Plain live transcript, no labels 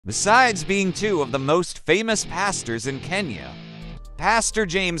Besides being two of the most famous pastors in Kenya, Pastor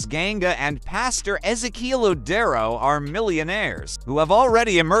James Ganga and Pastor Ezekiel Odero are millionaires who have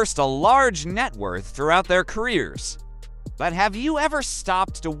already immersed a large net worth throughout their careers. But have you ever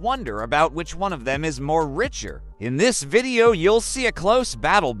stopped to wonder about which one of them is more richer? In this video, you'll see a close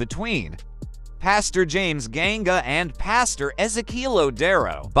battle between Pastor James Ganga and Pastor Ezekiel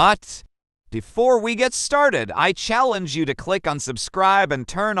Odero. But before we get started, I challenge you to click on subscribe and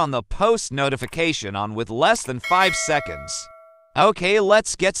turn on the post notification on with less than 5 seconds. Okay,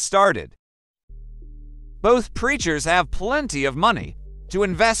 let's get started. Both preachers have plenty of money to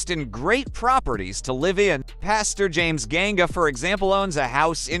invest in great properties to live in. Pastor James Ganga, for example, owns a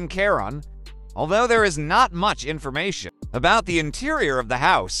house in Karen. Although there is not much information about the interior of the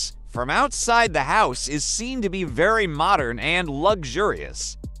house, from outside the house is seen to be very modern and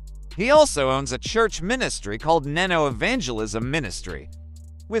luxurious. He also owns a church ministry called Neno Evangelism Ministry,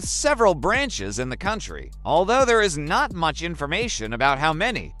 with several branches in the country, although there is not much information about how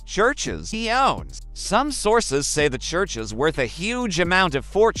many churches he owns. Some sources say the church is worth a huge amount of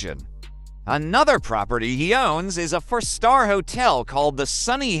fortune. Another property he owns is a 4-star hotel called the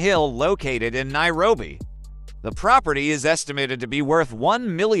Sunny Hill, located in Nairobi. The property is estimated to be worth $1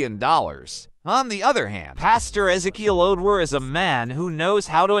 million. On the other hand, Pastor Ezekiel Odero is a man who knows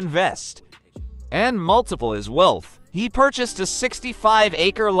how to invest and multiple his wealth. He purchased a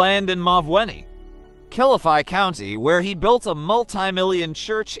 65-acre land in Mavueni, Kilifi County, where he built a multi-million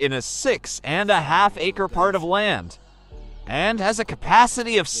church in a 6.5-acre part of land, and has a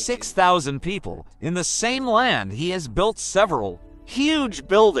capacity of 6,000 people. In the same land, he has built several huge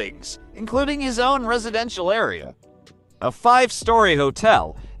buildings, including his own residential area, a 5-story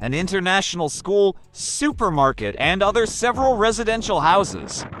hotel, an international school, supermarket, and other several residential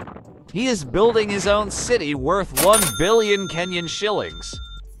houses. He is building his own city worth 1 billion Kenyan shillings.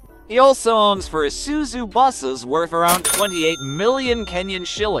 He also owns 4 Isuzu buses worth around 28 million Kenyan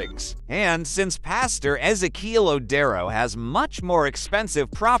shillings. And since Pastor Ezekiel Odero has much more expensive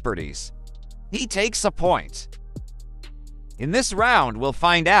properties, he takes a point. In this round, we'll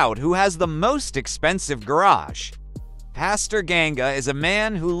find out who has the most expensive garage. Pastor Ganga is a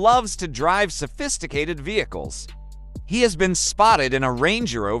man who loves to drive sophisticated vehicles. He has been spotted in a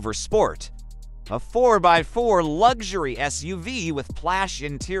Range Rover Sport, a 4x4 luxury SUV with plush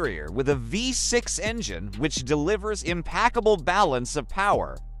interior with a V6 engine which delivers impeccable balance of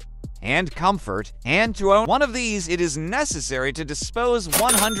power and comfort, and to own one of these it is necessary to dispose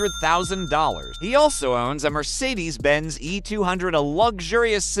 $100,000. He also owns a Mercedes-Benz E200, a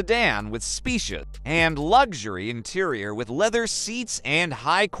luxurious sedan with spacious and luxury interior with leather seats and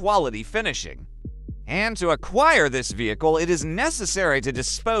high-quality finishing. And to acquire this vehicle, it is necessary to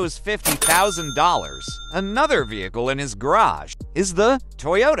dispose $50,000. Another vehicle in his garage is the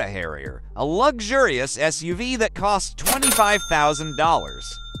Toyota Harrier, a luxurious SUV that costs $25,000.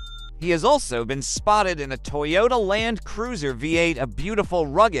 He has also been spotted in a Toyota Land Cruiser V8, a beautiful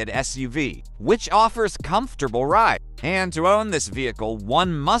rugged SUV, which offers comfortable ride. And to own this vehicle,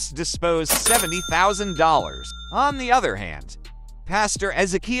 one must dispose $70,000. On the other hand, Pastor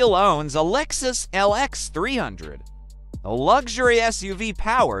Ezekiel owns a Lexus LX 300, a luxury SUV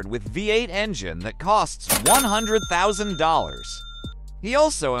powered with V8 engine that costs $100,000. He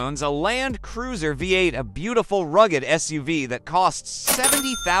also owns a Land Cruiser V8, a beautiful rugged SUV that costs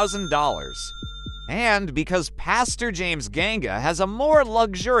 $70,000. And because Pastor James Ganga has a more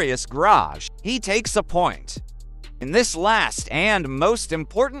luxurious garage, he takes a point. In this last and most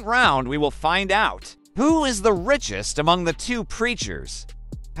important round, we will find out who is the richest among the two preachers.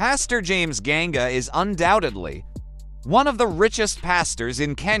 Pastor James Ganga is undoubtedly one of the richest pastors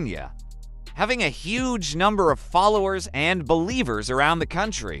in Kenya, having a huge number of followers and believers around the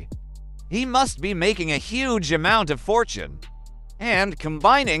country. He must be making a huge amount of fortune. And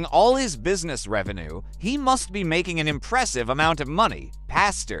combining all his business revenue, he must be making an impressive amount of money.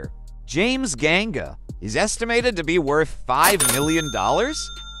 Pastor James Ganga is estimated to be worth $5 million.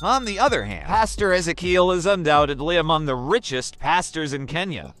 On the other hand, Pastor Ezekiel is undoubtedly among the richest pastors in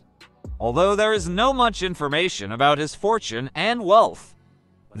Kenya, although there is no much information about his fortune and wealth.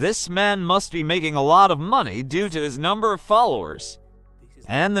 This man must be making a lot of money due to his number of followers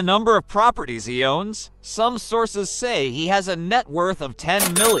and the number of properties he owns. Some sources say he has a net worth of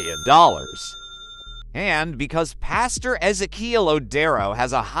 $10 million. And because Pastor Ezekiel Odero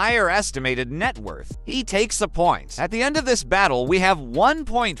has a higher estimated net worth, he takes a point. At the end of this battle, we have 1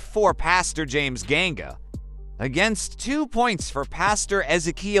 point for Pastor James Ganga against 2 points for Pastor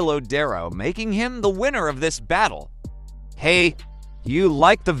Ezekiel Odero, making him the winner of this battle. Hey, you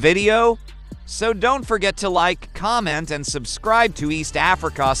liked the video? So don't forget to like, comment, and subscribe to East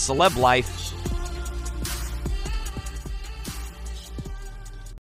Africa Celeb Life.